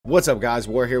What's up guys,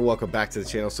 War here, welcome back to the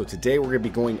channel. So today we're going to be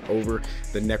going over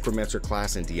the Necromancer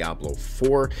class in Diablo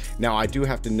 4. Now I do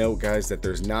have to note guys that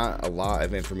there's not a lot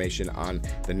of information on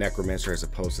the Necromancer as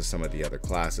opposed to some of the other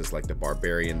classes like the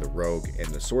barbarian, the rogue, and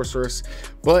the sorceress,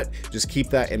 but just keep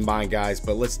that in mind guys.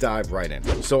 But let's dive right in.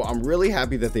 So I'm really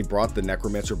happy that they brought the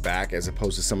Necromancer back as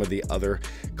opposed to some of the other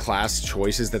class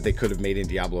choices that they could have made in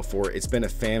Diablo 4. It's been a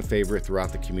fan favorite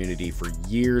throughout the community for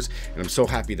years and I'm so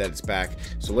happy that it's back.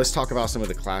 So let's talk about some of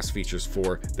the class features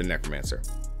for the Necromancer.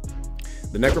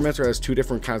 The Necromancer has two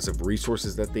different kinds of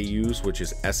resources that they use, which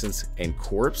is Essence and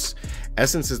Corpse.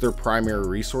 Essence is their primary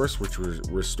resource, which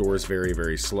restores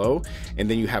very slow. And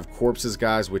then you have Corpses,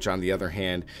 guys, which on the other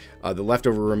hand, the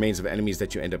leftover remains of enemies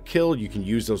that you end up killed, you can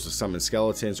use those to summon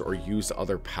skeletons or use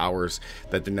other powers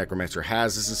that the Necromancer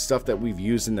has. This is stuff that we've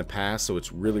used in the past, so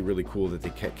it's really cool that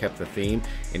they kept the theme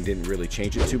and didn't really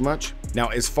change it too much. Now,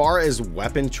 as far as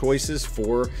weapon choices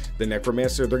for the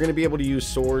Necromancer, they're going to be able to use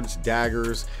swords,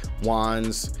 daggers, wands,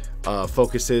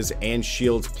 focuses, and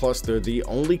shields. Plus they're the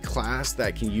only class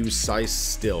that can use Scythe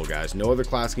still, guys. No other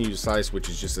class can use Scythe, which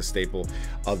is just a staple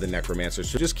of the Necromancer.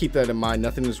 So just keep that in mind.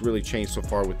 Nothing has really changed so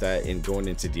far with that in going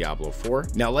into Diablo 4.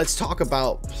 Now let's talk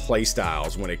about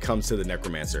playstyles when it comes to the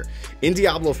Necromancer. In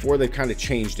Diablo 4, they've kind of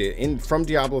changed it. From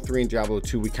Diablo 3 and Diablo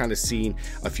 2, we kind of seen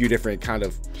a few different kind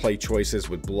of play choices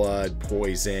with blood,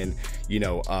 poison,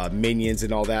 minions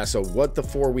and all that. So what the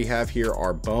four we have here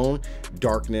are bone,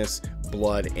 darkness,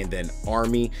 blood, and then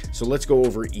army. So let's go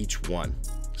over each one.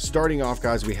 Starting off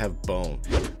guys, we have bone.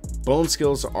 Bone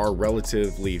skills are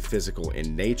relatively physical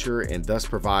in nature and thus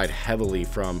provide heavily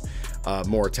from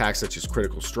more attacks such as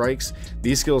critical strikes.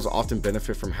 These skills often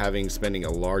benefit from spending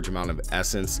a large amount of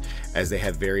essence, as they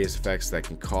have various effects that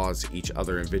can cause each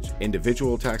other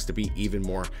individual attacks to be even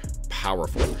more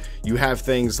powerful. You have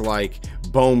things like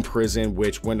Bone Prison,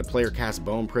 which when the player casts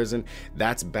Bone Prison,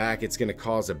 that's back. It's going to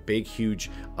cause a big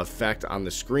huge effect on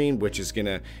the screen, which is going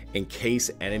to encase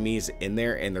enemies in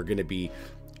there and they're going to be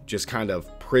just kind of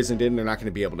prisoned in. They're not going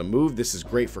to be able to move. This is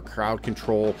great for crowd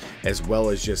control as well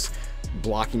as just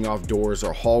blocking off doors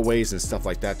or hallways and stuff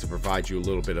like that to provide you a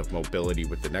little bit of mobility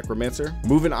with the Necromancer.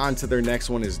 Moving on to their next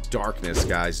one is darkness,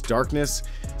 guys. Darkness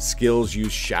skills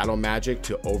use shadow magic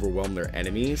to overwhelm their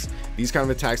enemies. These kind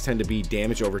of attacks tend to be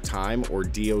damage over time or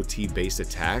DOT based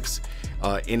attacks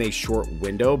in a short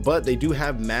window, but they do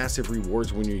have massive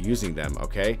rewards when you're using them.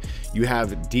 Okay, you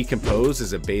have decompose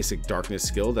as a basic darkness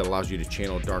skill that allows you to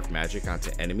channel dark magic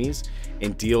onto enemies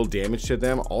and deal damage to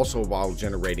them, also while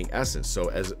generating essence.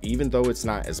 So even though it's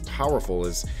not as powerful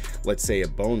as, let's say, a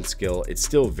bone skill, it's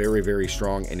still very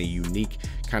strong and a unique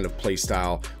kind of play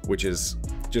style, which is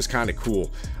just kind of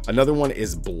cool. Another one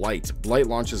is blight. Blight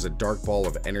launches a dark ball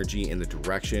of energy in the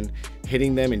direction,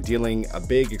 hitting them and dealing a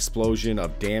big explosion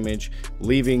of damage,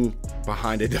 leaving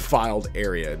behind a defiled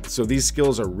area. So these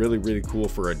skills are really cool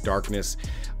for a darkness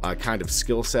kind of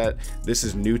skill set. This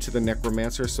is new to the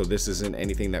Necromancer, so this isn't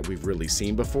anything that we've really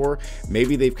seen before.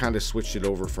 Maybe they've kind of switched it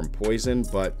over from poison,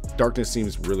 but darkness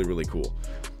seems really cool.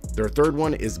 Their third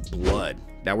one is blood.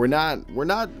 Now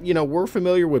we're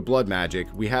familiar with blood magic.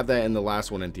 We have that in the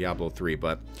last one in Diablo 3,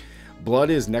 but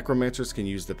blood is Necromancers can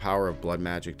use the power of blood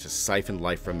magic to siphon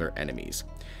life from their enemies.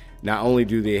 Not only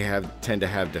do they tend to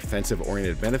have defensive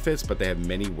oriented benefits, but they have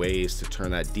many ways to turn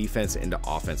that defense into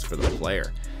offense for the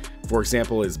player. For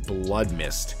example is blood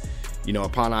mist.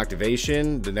 Upon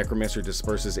activation, the Necromancer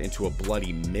disperses into a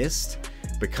bloody mist,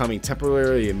 becoming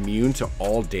temporarily immune to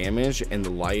all damage and the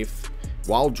life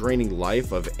while draining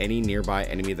life of any nearby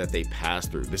enemy that they pass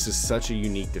through. This is such a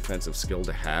unique defensive skill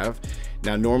to have.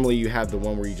 Now normally you have the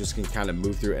one where you just can kind of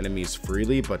move through enemies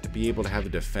freely, but to be able to have a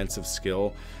defensive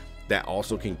skill that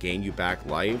also can gain you back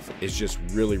life is just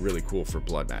really cool for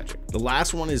blood magic. The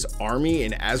last one is army,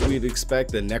 and as we'd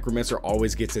expect, the Necromancer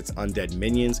always gets its undead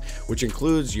minions, which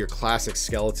includes your classic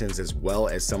skeletons as well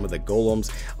as some of the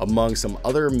golems, among some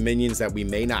other minions that we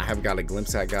may not have got a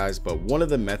glimpse at, guys. But one of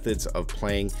the methods of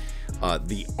playing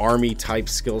the army type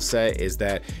skill set is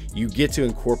that you get to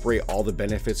incorporate all the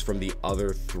benefits from the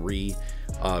other three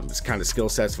kind of skill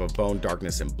sets of bone,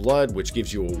 darkness, and blood, which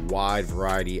gives you a wide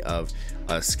variety of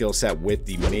skill set with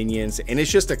the minions. And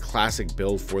it's just a classic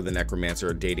build for the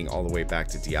Necromancer dating all the way back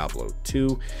to Diablo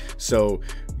 2. So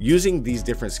using these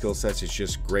different skill sets is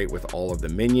just great with all of the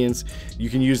minions. You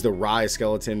can use the rise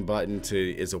skeleton button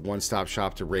is a one-stop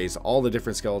shop to raise all the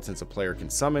different skeletons a player can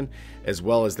summon, as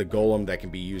well as the golem that can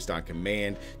be used on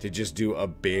command to just do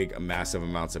massive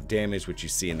amounts of damage, which you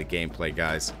see in the gameplay,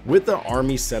 guys. With the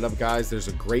army setup, guys, there's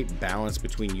a great balance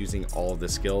between using all of the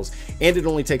skills, and it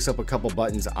only takes up a couple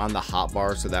buttons on the hotbar,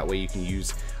 so that way you can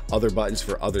use other buttons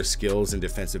for other skills and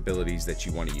defense abilities that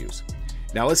you want to use.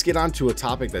 Now let's get on to a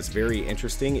topic that's very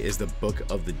interesting, is the Book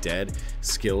of the Dead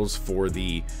skills for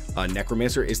the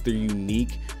Necromancer. Is their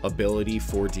unique ability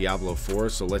for Diablo 4.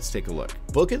 So let's take a look.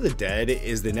 Book of the Dead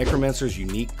is the Necromancer's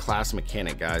unique class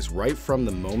mechanic, guys. Right from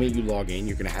the moment you log in,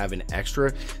 you're going to have an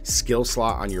extra skill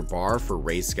slot on your bar for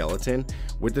raise skeleton.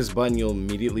 With this button, you'll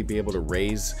immediately be able to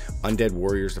raise undead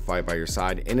warriors to fight by your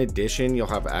side. In addition, you'll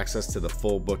have access to the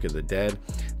full Book of the Dead.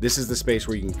 This is the space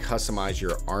where you can customize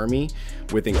your army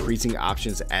with increasing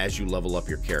options as you level up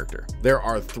your character. There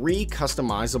are 3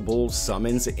 customizable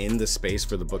summons in the space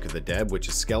for the Book of the Dead, which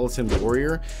is Skeleton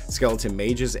Warrior, Skeleton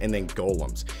Mages, and then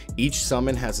Golems. Each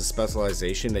summon has a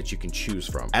specialization that you can choose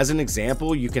from. As an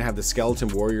example, you can have the Skeleton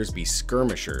Warriors be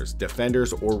Skirmishers,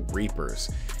 Defenders, or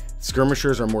Reapers.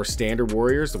 Skirmishers are more standard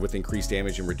warriors with increased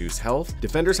damage and reduced health.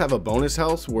 Defenders have a bonus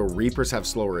health, where Reapers have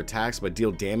slower attacks but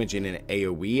deal damage in an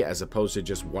AoE as opposed to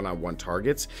just one-on-one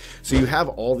targets. So you have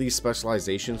all these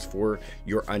specializations for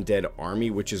your undead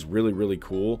army, which is really, really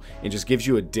cool, and just gives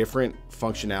you a different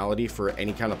functionality for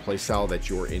any kind of playstyle that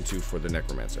you're into for the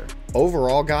Necromancer.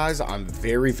 Overall, guys, I'm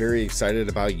very, very excited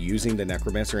about using the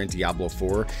Necromancer in Diablo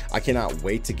 4. I cannot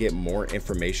wait to get more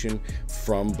information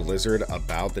from Blizzard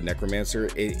about the Necromancer.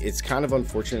 It's kind of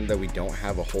unfortunate that we don't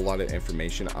have a whole lot of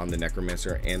information on the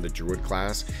Necromancer and the Druid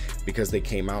class, because they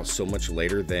came out so much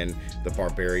later than the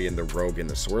Barbarian, the Rogue, and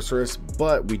the Sorceress.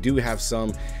 But we do have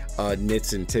some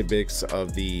nits and tidbits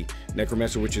of the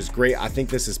Necromancer, which is great. I think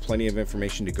this is plenty of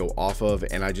information to go off of,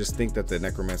 and I just think that the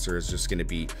Necromancer is just going to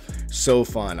be so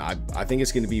fun. I think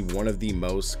it's going to be one of the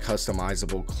most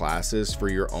customizable classes for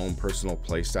your own personal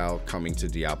playstyle coming to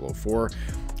Diablo 4.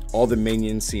 All the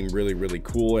minions seem really, really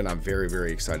cool, and I'm very, very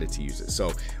excited to use it.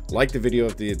 So like the video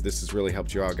if this has really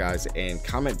helped you out, guys, and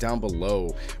comment down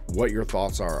below what your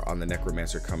thoughts are on the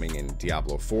Necromancer coming in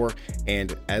Diablo 4.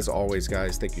 And as always,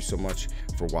 guys, thank you so much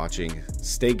for watching.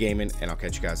 Stay gaming, and I'll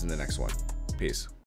catch you guys in the next one. Peace.